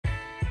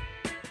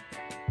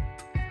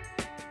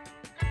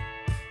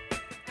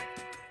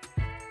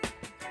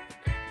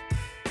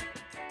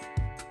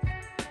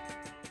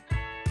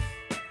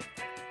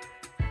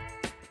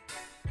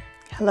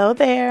Hello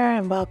there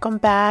and welcome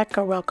back,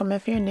 or welcome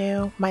if you're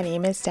new. My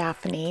name is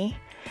Daphne.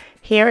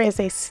 Here is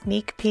a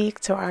sneak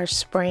peek to our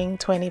spring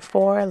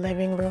 24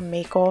 living room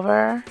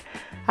makeover.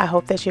 I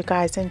hope that you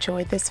guys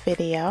enjoyed this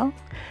video.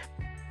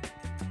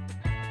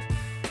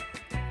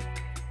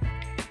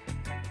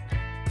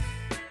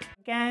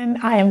 Again,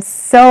 I am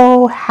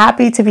so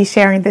happy to be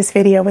sharing this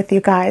video with you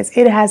guys.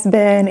 It has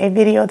been a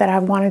video that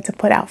I've wanted to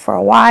put out for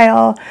a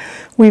while.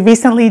 We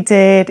recently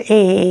did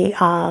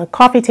a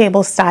coffee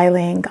table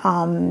styling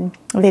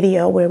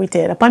video where we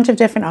did a bunch of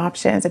different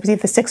options. It was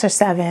either 6 or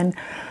 7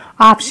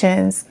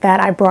 options that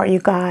I brought you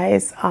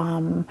guys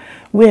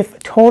with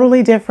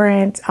totally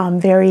different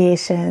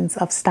variations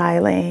of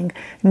styling,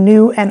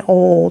 new and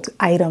old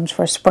items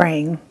for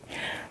spring.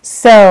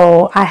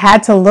 So I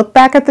had to look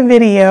back at the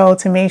video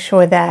to make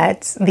sure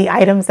that the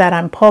items that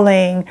I'm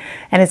pulling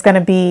and it's going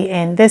to be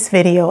in this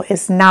video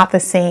is not the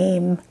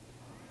same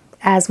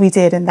as we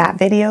did in that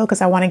video,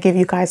 because I want to give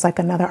you guys like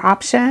another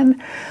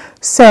option.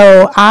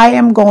 So I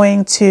am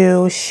going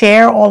to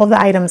share all of the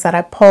items that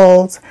I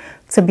pulled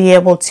to be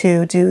able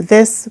to do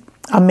this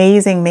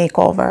amazing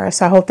makeover.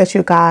 So I hope that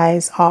you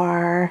guys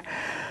are,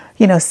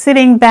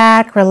 sitting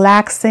back,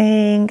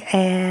 relaxing,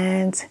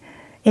 and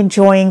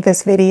enjoying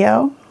this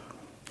video.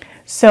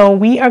 So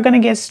we are going to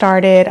get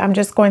started. I'm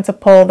just going to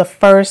pull the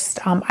first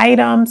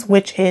items,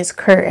 which is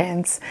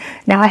curtains.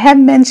 Now, I had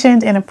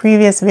mentioned in a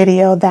previous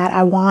video that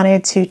I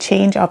wanted to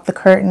change up the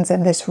curtains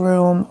in this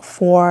room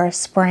for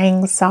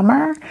spring,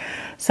 summer.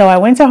 So I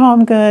went to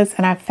HomeGoods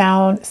and I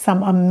found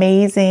some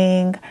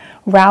amazing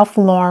Ralph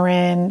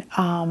Lauren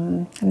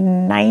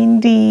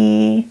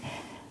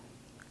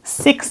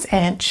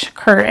 96-inch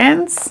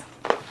curtains.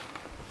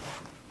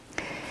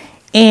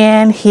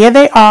 And here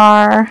they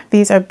are.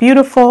 These are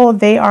beautiful.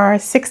 They are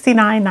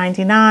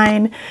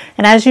 $69.99. And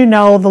as you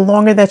know, the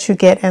longer that you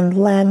get in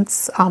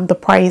lengths, the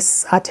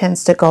price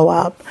tends to go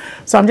up.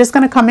 So I'm just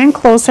going to come in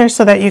closer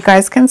so that you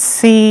guys can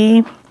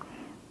see.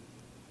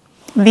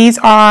 These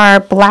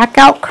are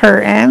blackout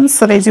curtains.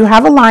 So they do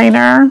have a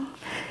liner.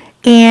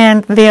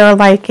 And they're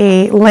like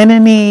a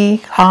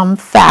linen-y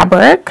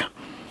fabric.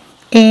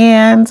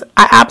 And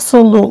I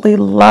absolutely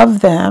love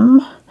them.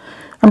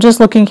 I'm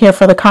just looking here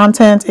for the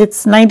content.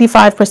 It's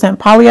 95%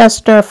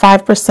 polyester,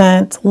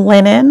 5%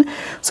 linen.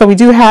 So we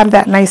do have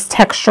that nice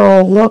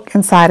textural look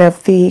inside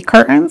of the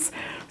curtains.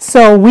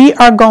 So we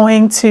are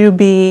going to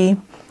be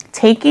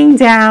taking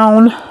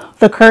down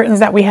the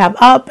curtains that we have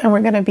up, and we're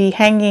going to be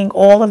hanging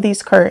all of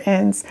these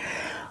curtains.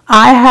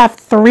 I have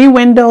 3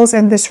 windows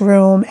in this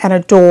room and a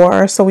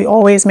door. So we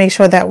always make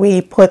sure that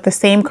we put the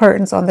same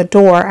curtains on the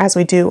door as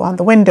we do on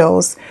the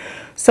windows.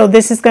 So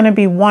this is going to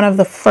be one of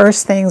the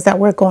first things that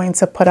we're going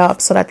to put up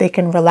so that they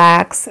can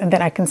relax and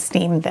then I can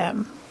steam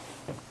them.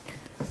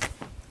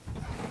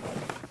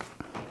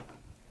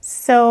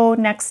 So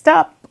next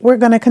up, we're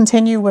going to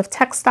continue with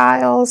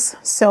textiles.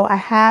 So I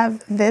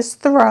have this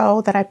throw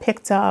that I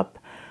picked up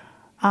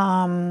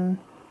a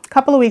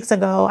couple of weeks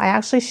ago. I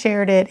actually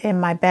shared it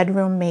in my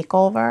bedroom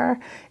makeover.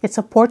 It's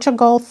a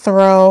Portugal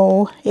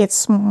throw.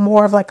 It's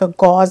more of like a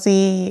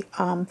gauzy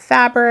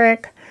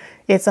fabric.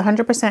 It's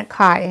 100%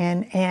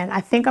 cotton, and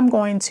I think I'm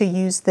going to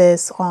use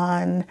this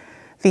on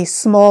the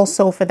small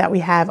sofa that we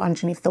have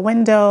underneath the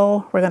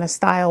window. We're going to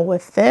style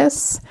with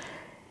this.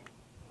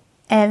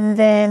 And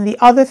then the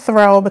other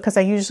throw, because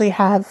I usually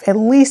have at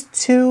least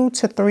 2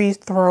 to 3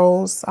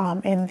 throws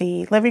in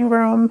the living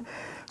room.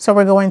 So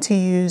we're going to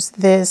use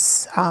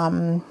this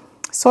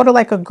sort of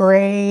like a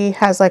gray,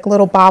 has like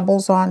little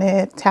baubles on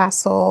it,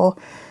 tassel.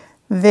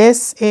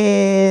 This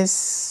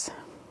is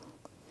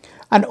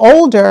an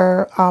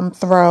older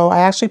throw. I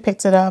actually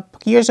picked it up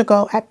years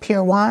ago at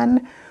Pier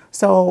 1.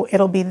 So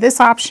it'll be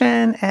this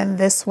option and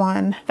this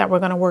one that we're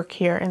going to work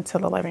here into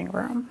the living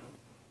room.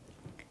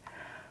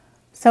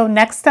 So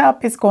next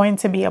up is going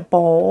to be a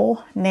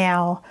bowl.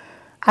 Now,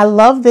 I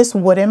love this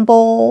wooden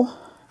bowl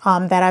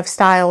that I've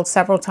styled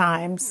several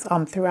times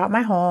throughout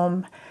my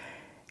home.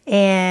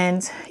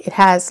 And it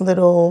has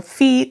little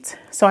feet.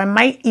 So I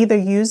might either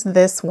use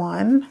this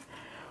one,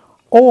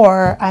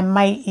 or I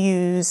might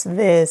use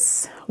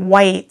this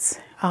white.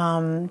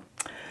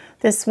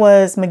 This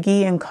was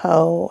McGee &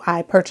 Co.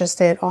 I purchased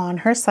it on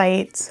her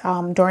site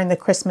during the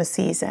Christmas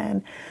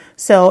season.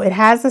 So it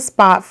has a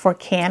spot for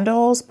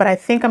candles, but I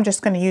think I'm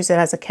just going to use it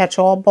as a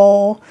catch-all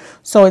bowl.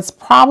 So it's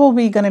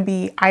probably going to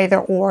be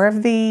either or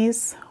of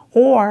these,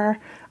 or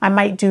I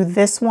might do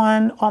this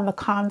one on the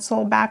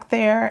console back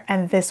there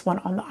and this one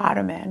on the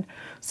ottoman.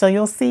 So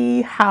you'll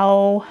see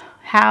how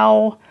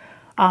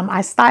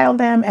I style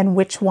them and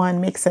which one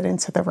makes it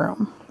into the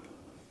room.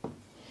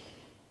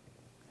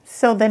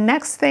 So the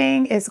next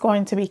thing is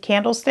going to be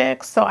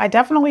candlesticks. So I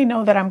definitely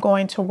know that I'm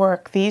going to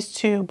work these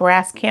 2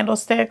 brass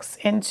candlesticks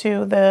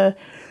into the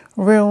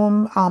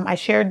room. I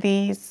shared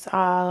these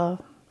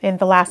in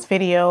the last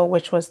video,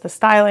 which was the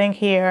styling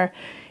here.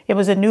 It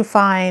was a new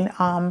find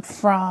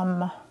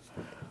from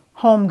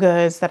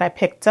HomeGoods that I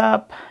picked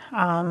up.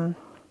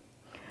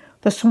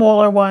 The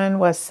smaller one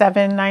was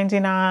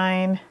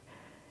 $7.99.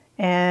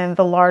 and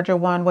the larger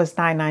one was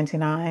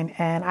 $9.99,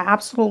 and I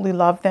absolutely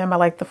love them. I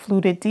like the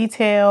fluted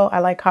detail. I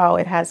like how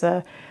it has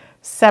a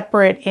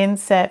separate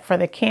inset for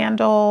the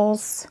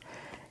candles,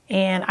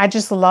 and I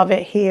just love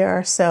it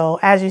here. So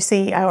as you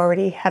see, I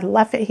already had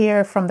left it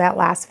here from that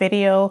last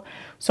video,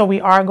 so we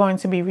are going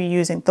to be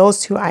reusing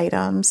those two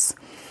items.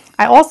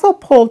 I also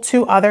pulled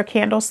two other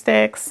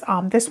candlesticks.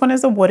 This one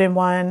is a wooden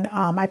one.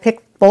 I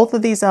picked both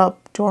of these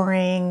up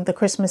during the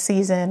Christmas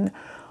season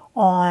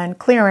on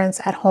clearance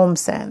at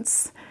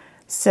HomeSense.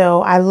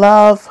 So I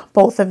love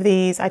both of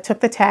these. I took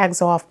the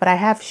tags off, but I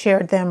have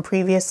shared them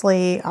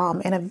previously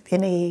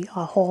in a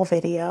haul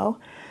video.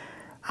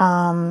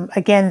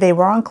 Again, they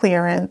were on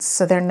clearance,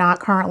 so they're not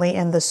currently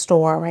in the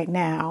store right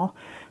now.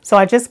 So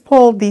I just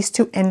pulled these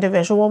two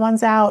individual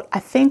ones out. I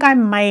think I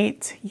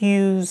might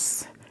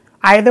use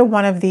either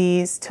one of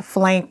these to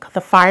flank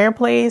the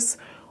fireplace,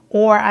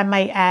 or I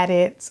might add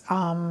it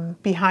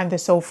behind the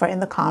sofa in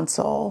the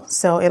console.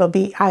 So it'll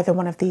be either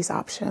one of these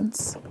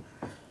options.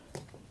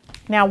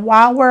 Now,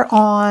 while we're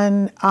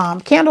on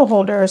candle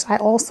holders, I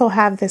also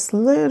have this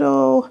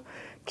little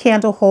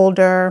candle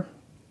holder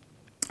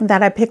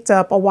that I picked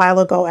up a while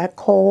ago at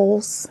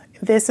Kohl's.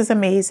 This is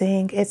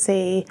amazing. It's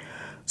a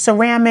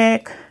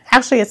ceramic,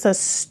 actually it's a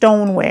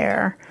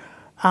stoneware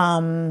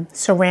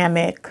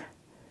ceramic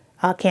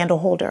candle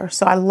holder.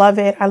 So I love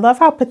it. I love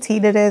how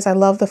petite it is. I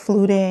love the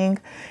fluting.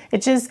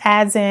 It just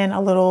adds in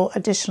a little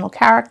additional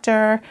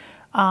character.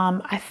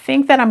 I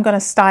think that I'm going to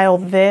style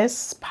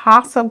this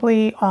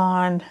possibly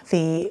on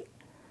the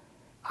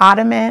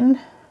ottoman.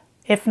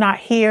 If not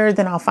here,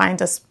 then I'll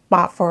find a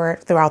spot for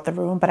it throughout the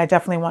room, but I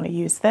definitely want to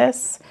use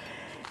this.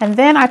 And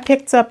then I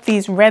picked up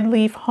these Red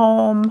Leaf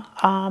Home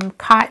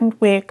cotton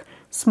wick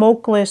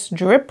smokeless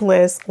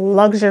dripless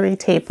luxury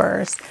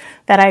tapers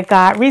that I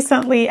got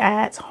recently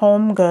at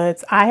Home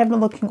Goods. I have been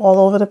looking all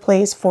over the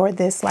place for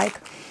this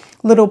like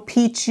little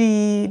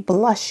peachy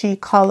blushy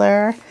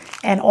color,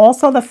 and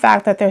also the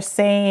fact that they're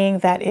saying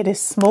that it is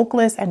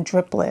smokeless and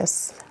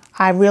dripless.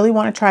 I really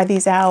want to try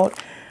these out.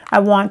 I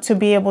want to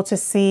be able to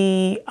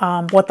see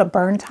what the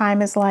burn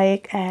time is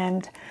like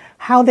and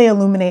how they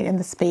illuminate in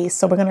the space.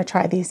 So we're going to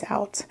try these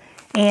out.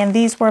 And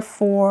these were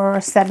for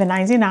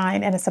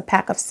 $7.99, and it's a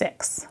pack of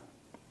 6.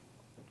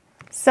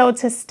 So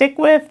to stick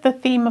with the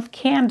theme of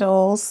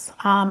candles,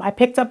 I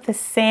picked up the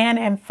Sand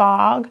and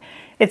Fog.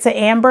 It's an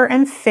amber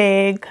and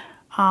fig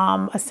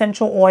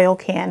essential oil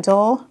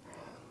candle.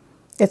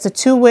 It's a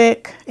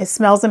 2-wick. It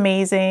smells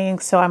amazing.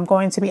 So I'm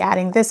going to be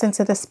adding this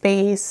into the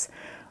space.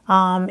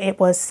 It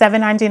was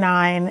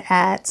 $7.99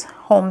 at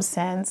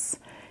HomeSense,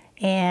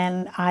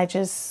 and I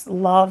just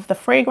love the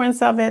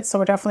fragrance of it. So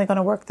we're definitely going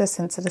to work this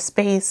into the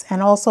space,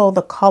 and also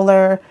the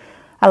color.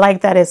 I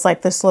like that it's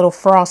like this little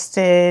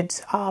frosted,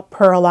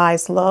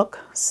 pearlized look.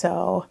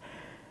 So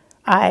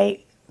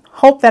I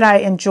hope that I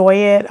enjoy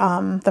it.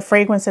 The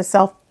fragrance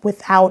itself,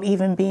 without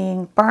even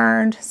being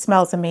burned,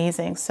 smells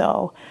amazing.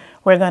 So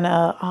we're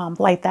gonna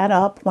light that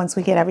up once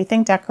we get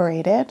everything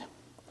decorated.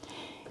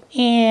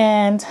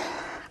 And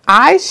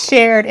I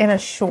shared in a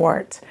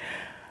short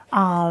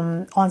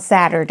on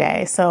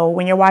Saturday. So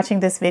when you're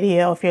watching this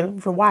video, if you're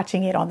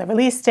watching it on the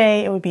release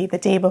day, it would be the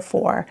day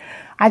before.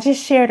 I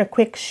just shared a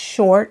quick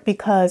short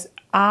because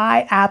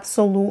I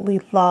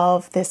absolutely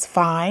love this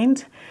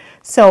find.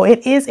 So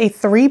it is a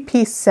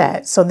 3-piece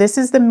set. So this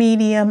is the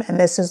medium and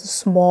this is the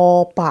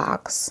small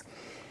box.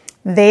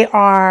 They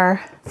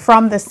are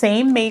from the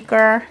same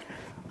maker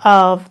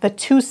of the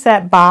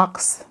 2-set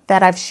box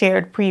that I've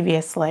shared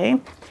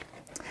previously.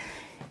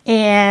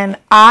 And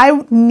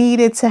I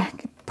needed to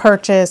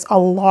purchase a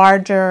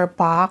larger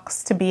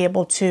box to be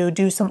able to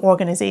do some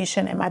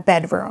organization in my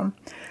bedroom.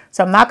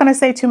 So I'm not going to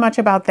say too much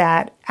about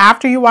that.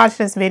 After you watch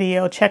this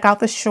video, check out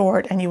the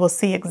short and you will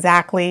see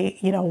exactly,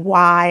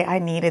 why I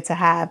needed to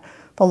have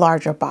the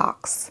larger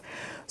box.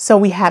 So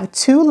we have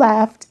 2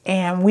 left,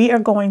 and we are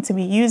going to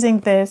be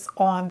using this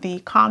on the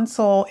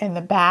console in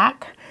the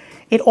back.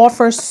 It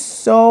offers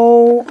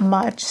so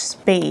much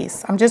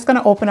space. I'm just going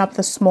to open up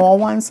the small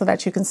one so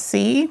that you can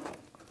see.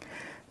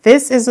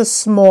 This is a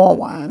small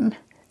one,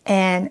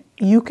 and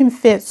you can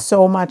fit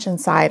so much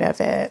inside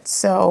of it.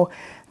 So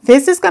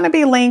this is going to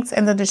be linked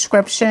in the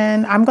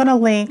description. I'm going to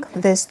link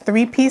this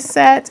 3-piece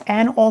set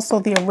and also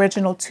the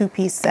original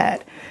 2-piece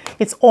set.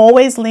 It's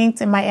always linked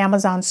in my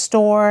Amazon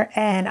store,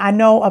 and I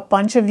know a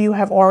bunch of you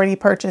have already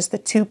purchased the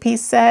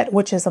 2-piece set,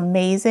 which is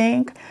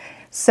amazing.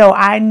 So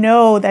I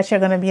know that you're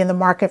going to be in the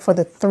market for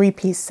the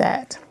 3-piece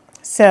set.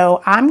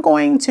 So I'm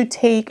going to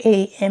take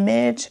an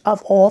image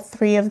of all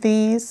 3 of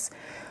these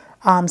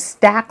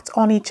stacked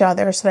on each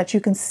other so that you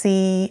can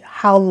see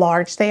how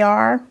large they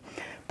are.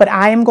 But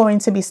I am going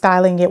to be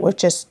styling it with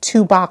just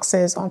 2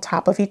 boxes on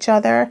top of each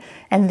other.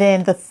 And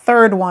then the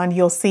 3rd one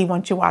you'll see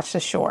once you watch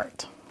the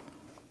short.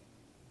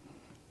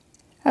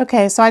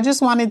 Okay, so I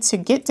just wanted to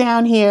get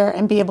down here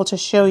and be able to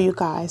show you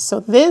guys. So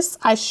this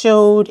I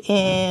showed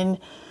in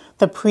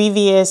the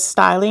previous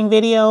styling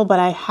video, but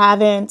I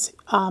haven't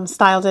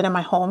styled it in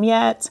my home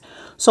yet.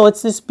 So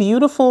it's this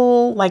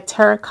beautiful like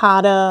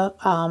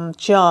terracotta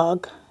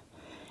jug.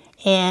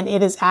 and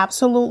it is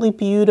absolutely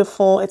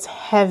beautiful. It's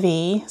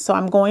heavy, so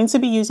I'm going to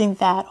be using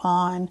that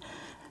on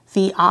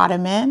the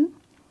ottoman.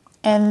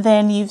 And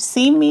then you've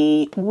seen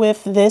me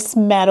with this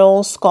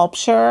metal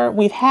sculpture.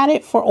 We've had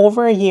it for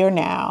over a year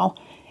now,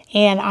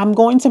 and I'm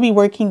going to be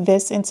working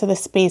this into the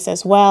space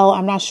as well.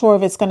 I'm not sure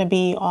if it's going to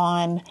be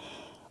on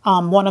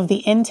one of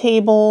the end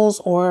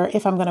tables or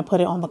if I'm going to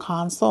put it on the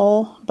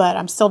console, but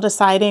I'm still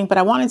deciding. But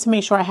I wanted to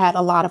make sure I had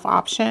a lot of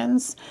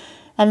options.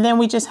 And then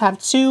we just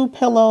have 2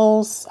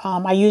 pillows.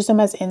 I use them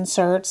as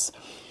inserts,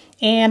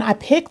 and I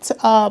picked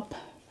up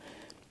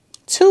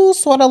 2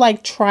 sort of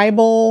like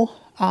tribal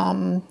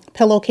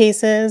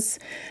pillowcases.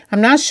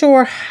 I'm not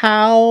sure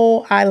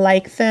how I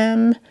like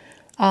them.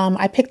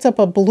 I picked up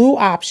a blue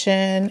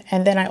option,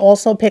 and then I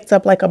also picked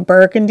up like a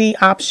burgundy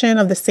option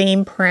of the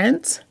same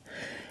print.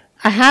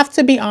 I have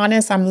to be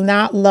honest, I'm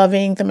not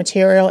loving the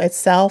material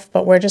itself,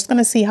 but we're just going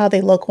to see how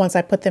they look once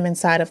I put them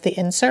inside of the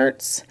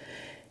inserts.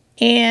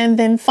 And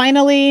then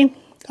finally,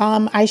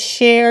 I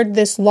shared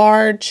this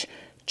large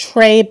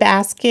tray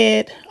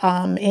basket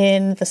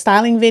in the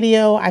styling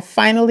video. I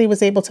finally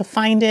was able to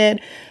find it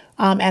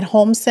at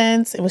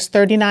HomeSense. It was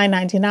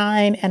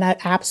 $39.99, and I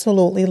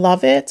absolutely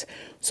love it.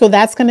 So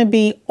that's going to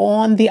be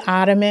on the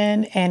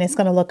ottoman, and it's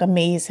going to look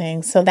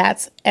amazing. So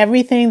that's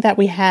everything that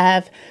we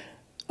have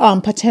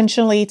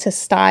potentially to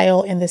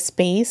style in the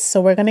space.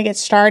 So we're going to get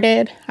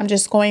started. I'm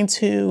just going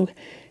to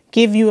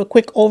give you a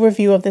quick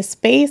overview of the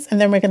space, and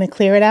then we're going to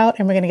clear it out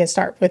and we're going to get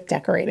started with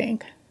decorating.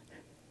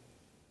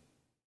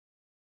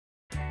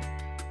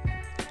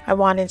 I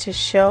wanted to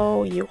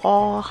show you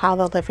all how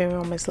the living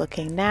room is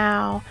looking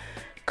now,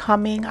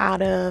 coming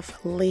out of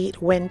late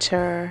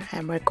winter,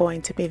 and we're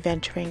going to be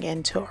venturing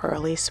into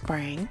early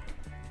spring.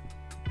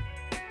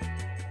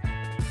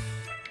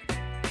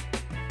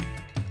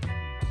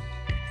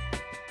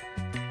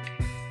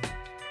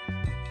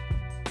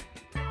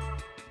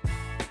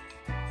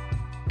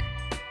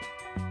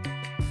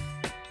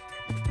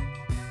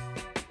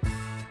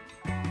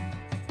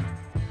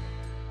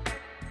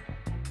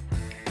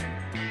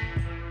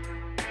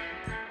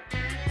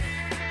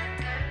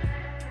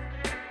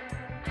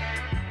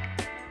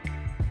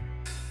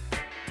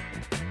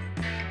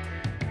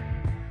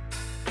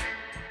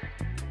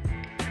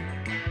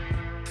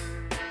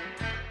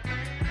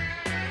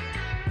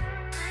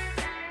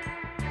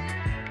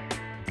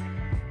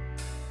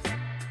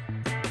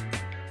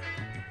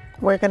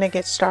 We're going to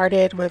get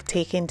started with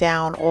taking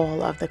down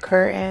all of the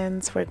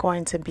curtains. We're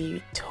going to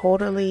be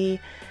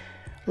totally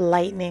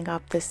lightening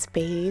up the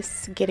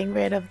space, getting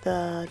rid of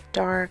the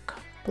dark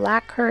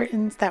black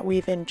curtains that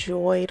we've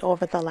enjoyed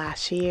over the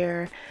last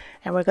year.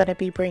 And we're going to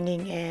be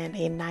bringing in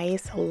a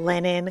nice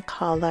linen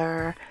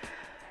color,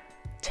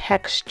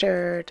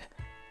 textured,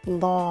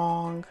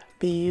 long,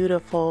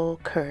 beautiful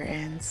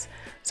curtains.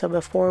 So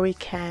before we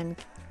can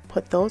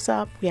put those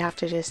up, we have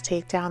to just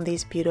take down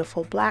these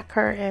beautiful black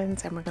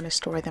curtains, and we're going to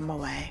store them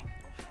away.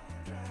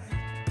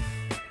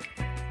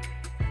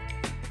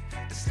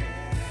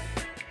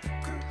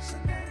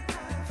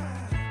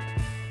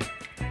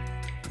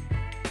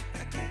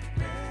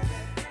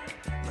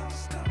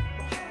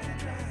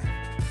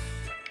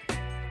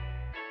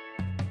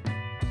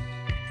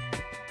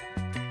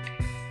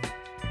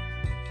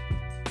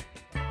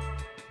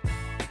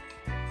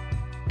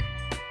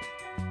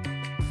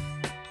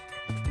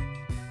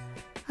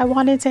 I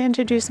wanted to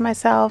introduce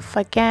myself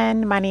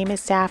again. My name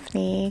is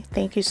Daphne.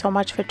 Thank you so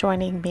much for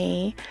joining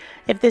me.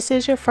 If this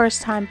is your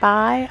first time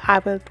by, I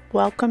would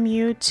welcome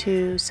you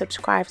to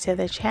subscribe to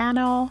the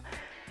channel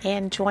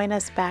and join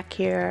us back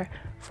here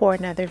for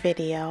another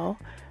video.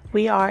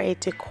 We are a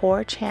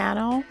decor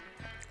channel.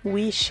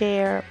 We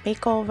share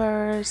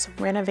makeovers,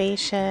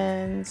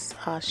 renovations,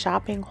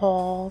 shopping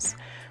hauls.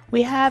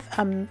 We have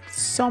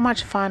so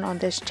much fun on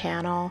this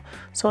channel.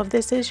 So if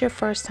this is your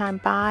first time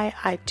by,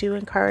 I do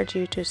encourage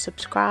you to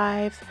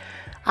subscribe.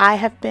 I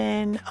have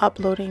been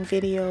uploading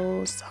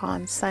videos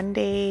on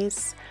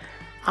Sundays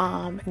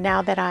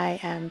now that I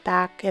am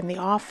back in the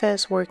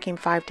office working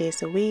 5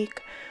 days a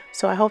week.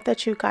 So I hope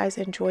that you guys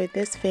enjoyed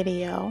this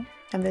video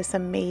and this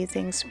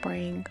amazing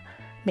spring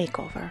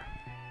makeover.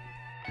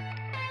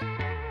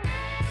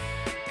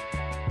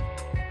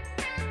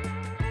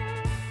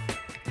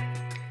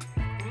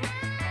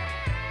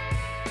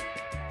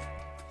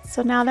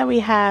 So now that we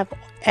have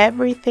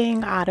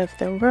everything out of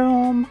the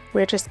room,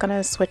 we're just going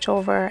to switch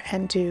over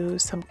and do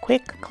some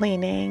quick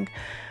cleaning.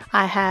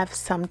 I have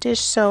some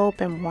dish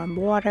soap and warm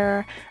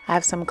water. I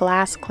have some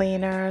glass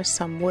cleaner,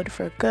 some wood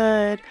for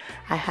good.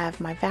 I have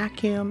my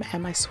vacuum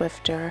and my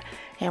Swifter,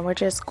 and we're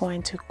just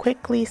going to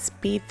quickly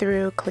speed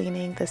through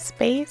cleaning the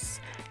space,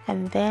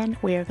 and then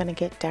we are going to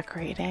get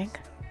decorating.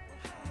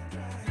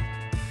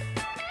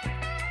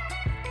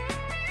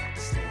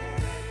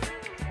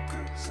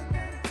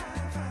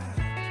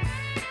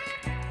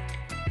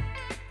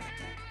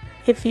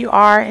 If you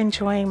are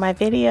enjoying my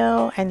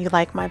video and you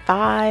like my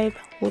vibe,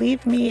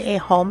 leave me a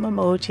home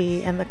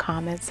emoji in the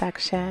comment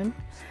section.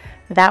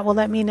 That will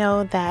let me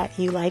know that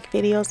you like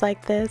videos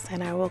like this,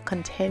 and I will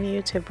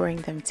continue to bring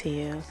them to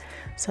you.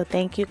 So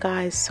thank you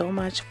guys so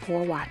much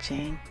for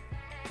watching.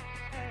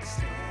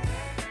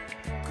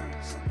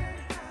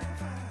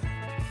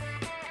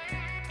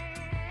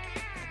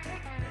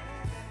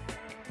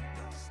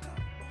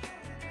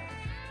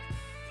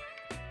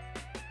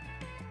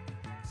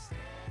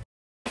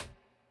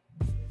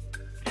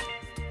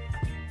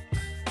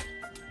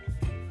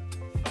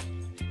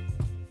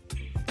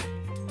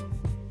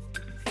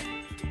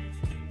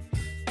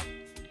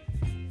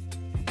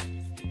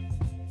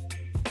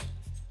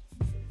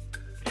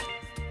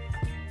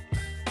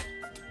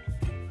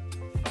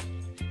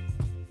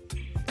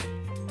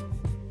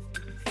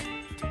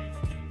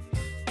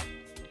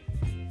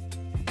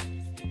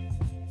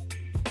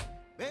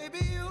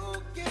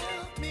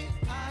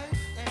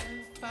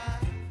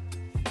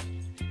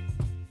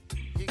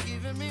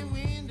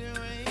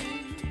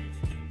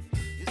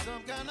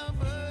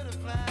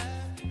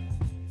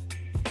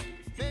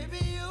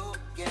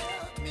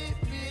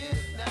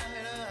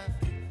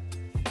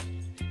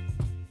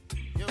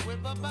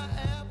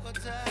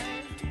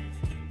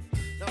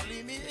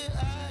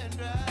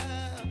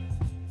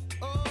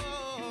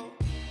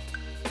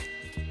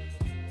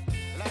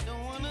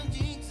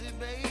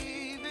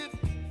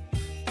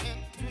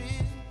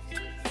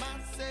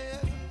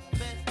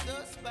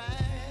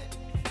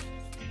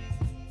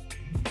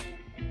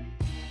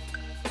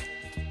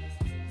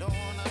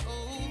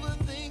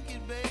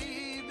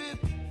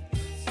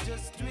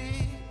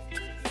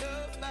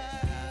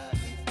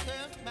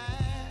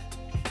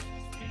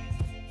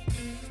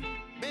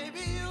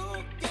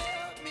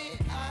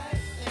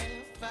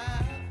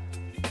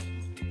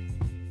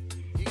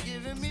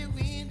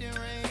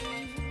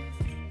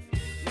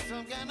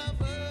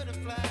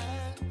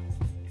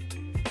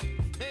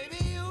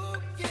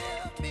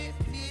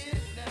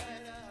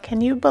 Can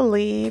you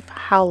believe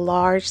how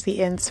large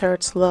the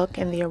inserts look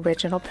in the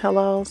original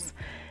pillows?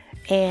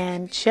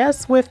 And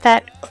just with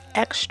that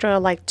extra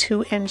like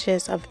 2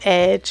 inches of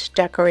edge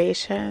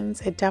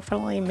decorations, it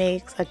definitely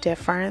makes a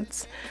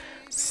difference.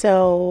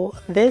 So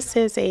this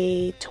is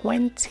a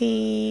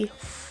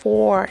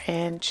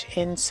 24-inch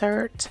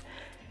insert,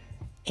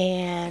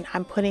 and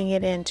I'm putting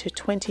it into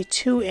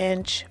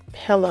 22-inch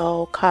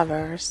pillow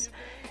covers.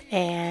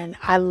 And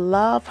I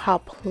love how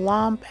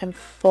plump and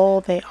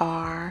full they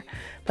are,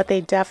 but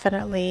they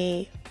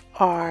definitely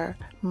are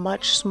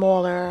much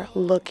smaller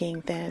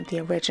looking than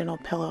the original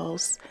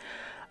pillows.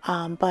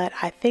 But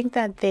I think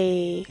that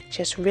they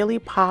just really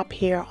pop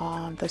here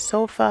on the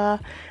sofa.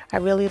 I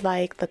really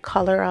like the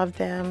color of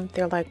them.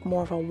 They're like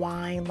more of a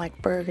wine,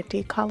 like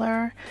burgundy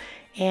color.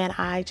 And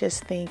I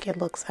just think it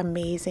looks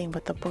amazing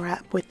with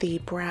the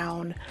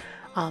brown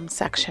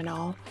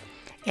sectional.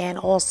 And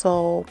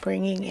also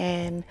bringing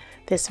in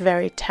this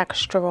very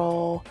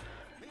textural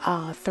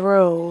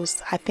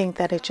throws, I think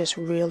that it just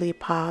really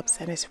pops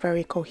and it's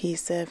very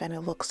cohesive and it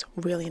looks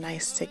really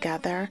nice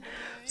together.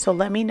 So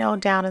let me know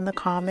down in the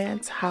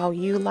comments how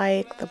you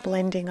like the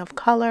blending of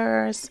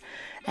colors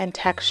and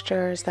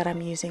textures that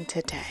I'm using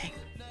today.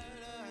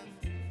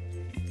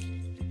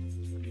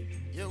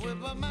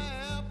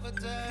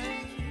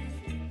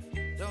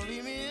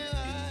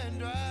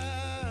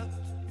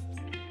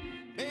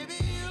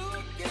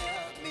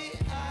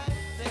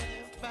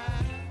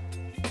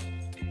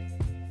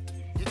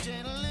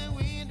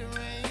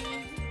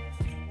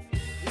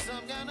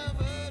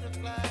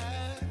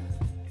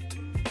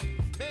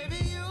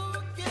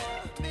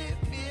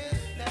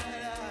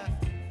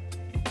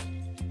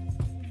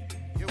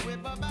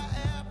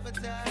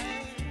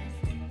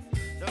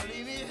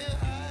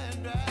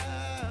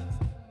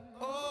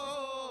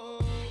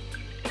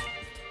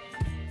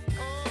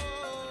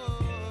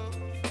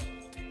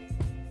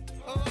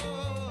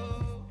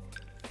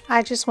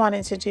 I just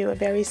wanted to do a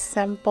very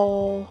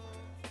simple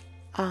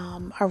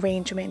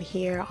arrangement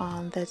here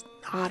on the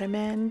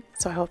ottoman,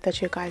 so I hope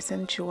that you guys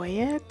enjoy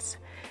it.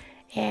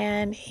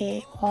 And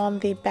on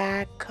the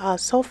back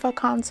sofa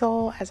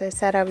console, as I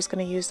said, I was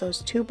going to use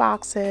those 2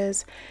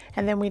 boxes,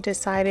 and then we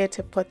decided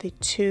to put the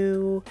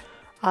 2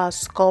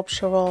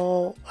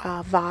 sculptural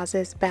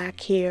vases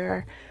back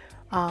here.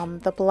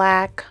 The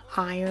black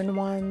iron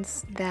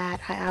ones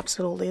that I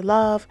absolutely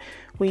love.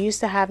 We used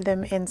to have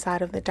them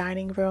inside of the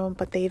dining room,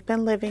 but they've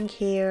been living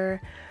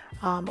here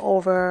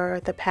over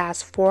the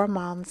past 4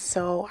 months,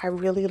 so I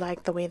really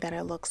like the way that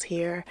it looks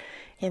here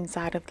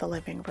inside of the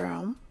living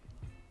room.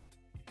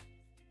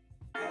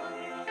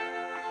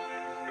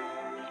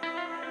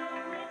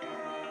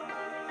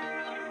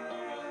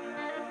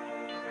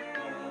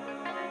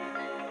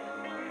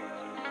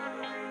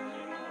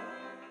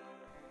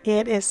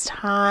 It is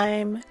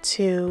time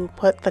to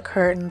put the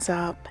curtains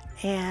up,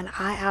 and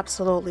I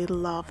absolutely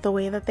love the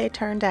way that they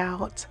turned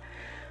out.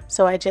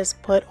 So I just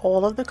put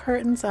all of the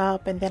curtains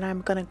up, and then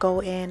I'm gonna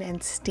go in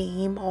and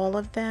steam all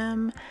of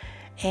them,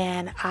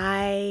 and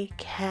I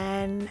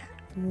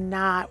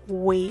cannot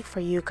wait for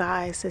you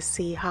guys to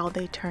see how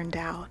they turned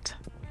out.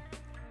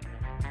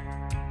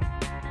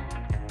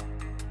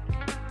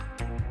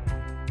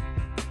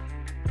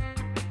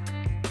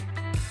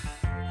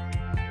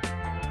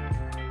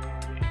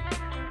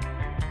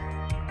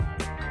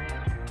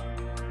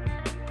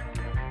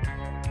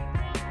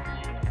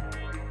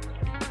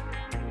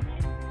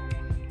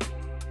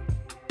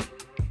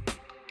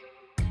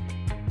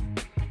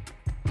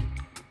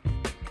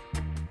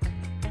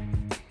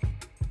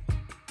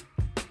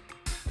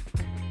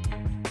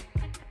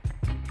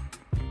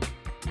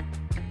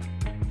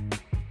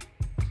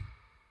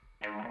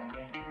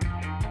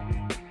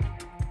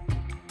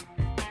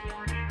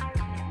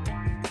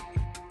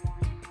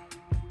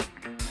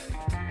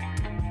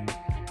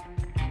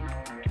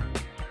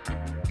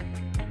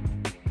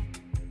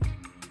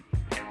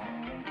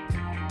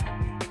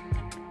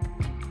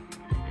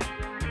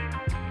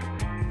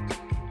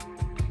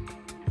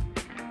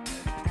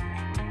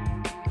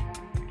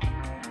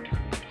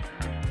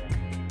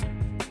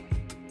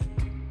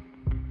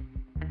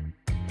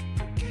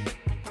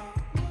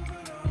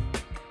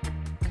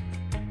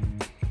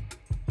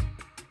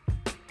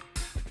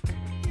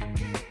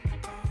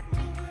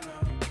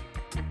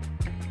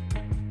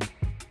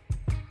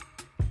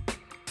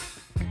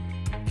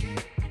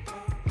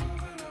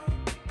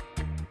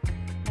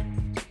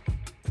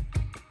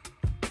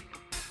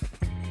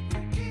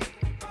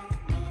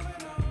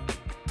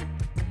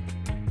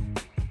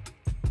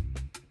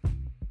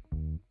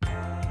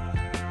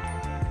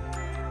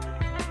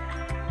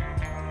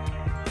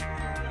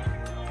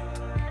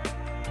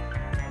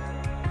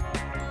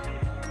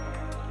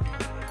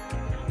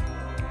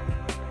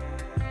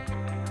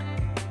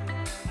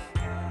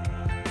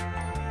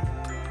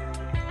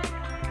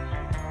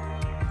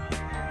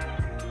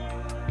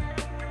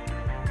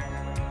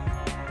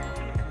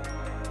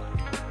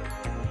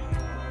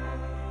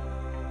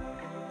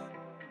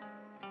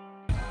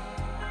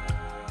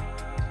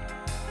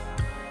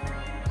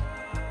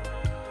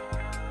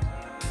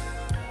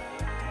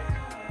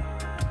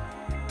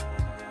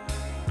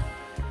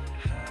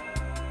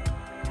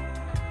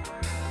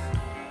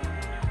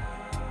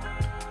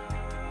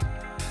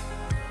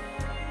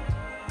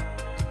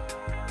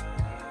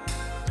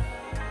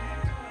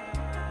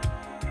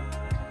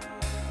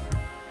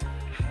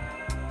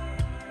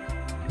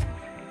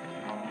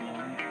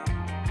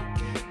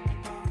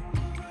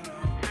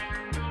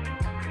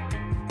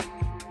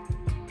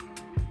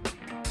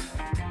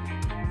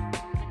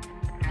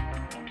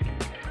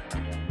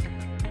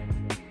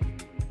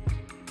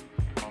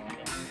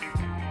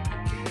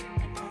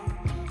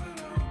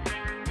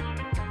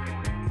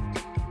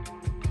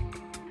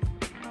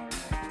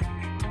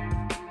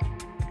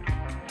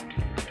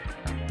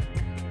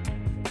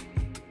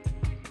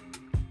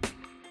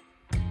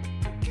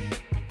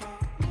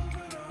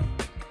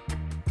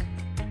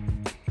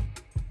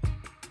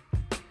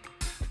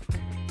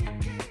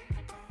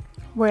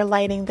 we're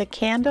lighting the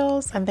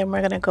candles, and then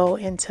we're going to go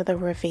into the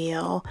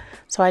reveal.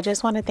 So I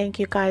just want to thank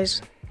you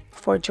guys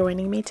for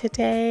joining me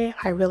today.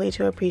 I really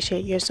do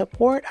appreciate your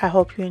support. I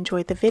hope you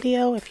enjoyed the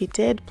video. If you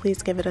did,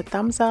 please give it a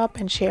thumbs up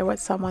and share with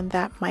someone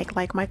that might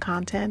like my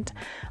content.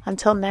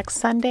 Until next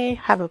Sunday,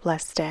 have a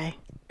blessed day.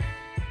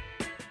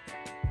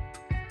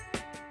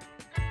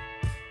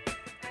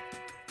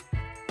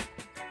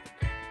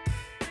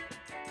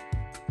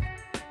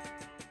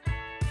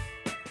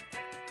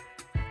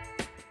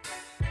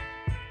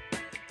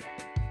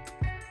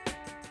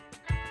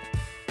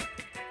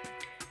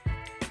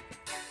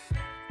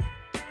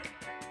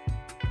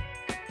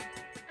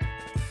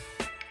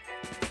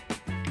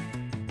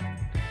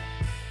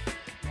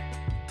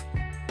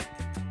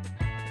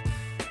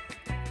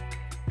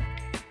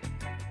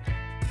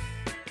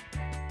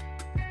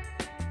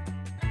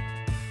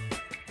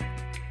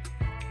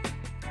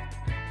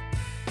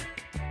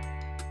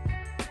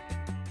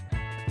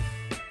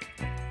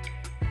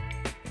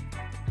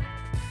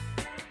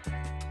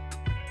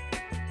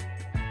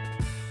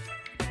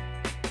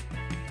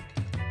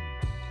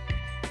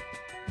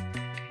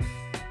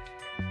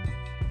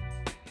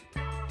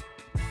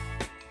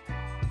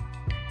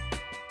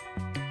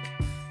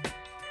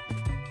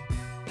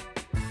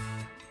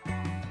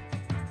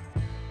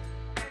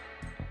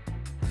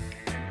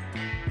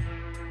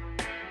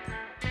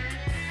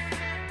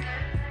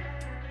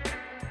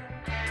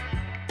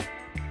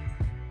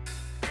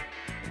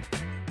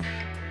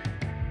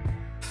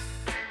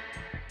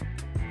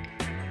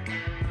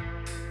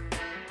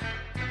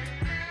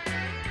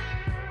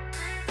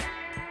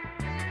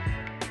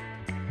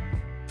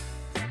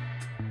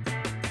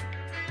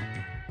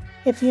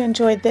 If you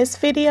enjoyed this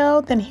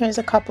video, then here's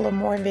a couple of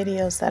more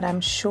videos that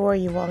I'm sure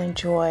you will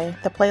enjoy.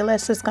 The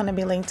playlist is going to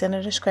be linked in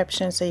the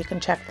description so you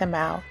can check them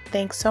out.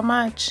 Thanks so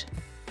much.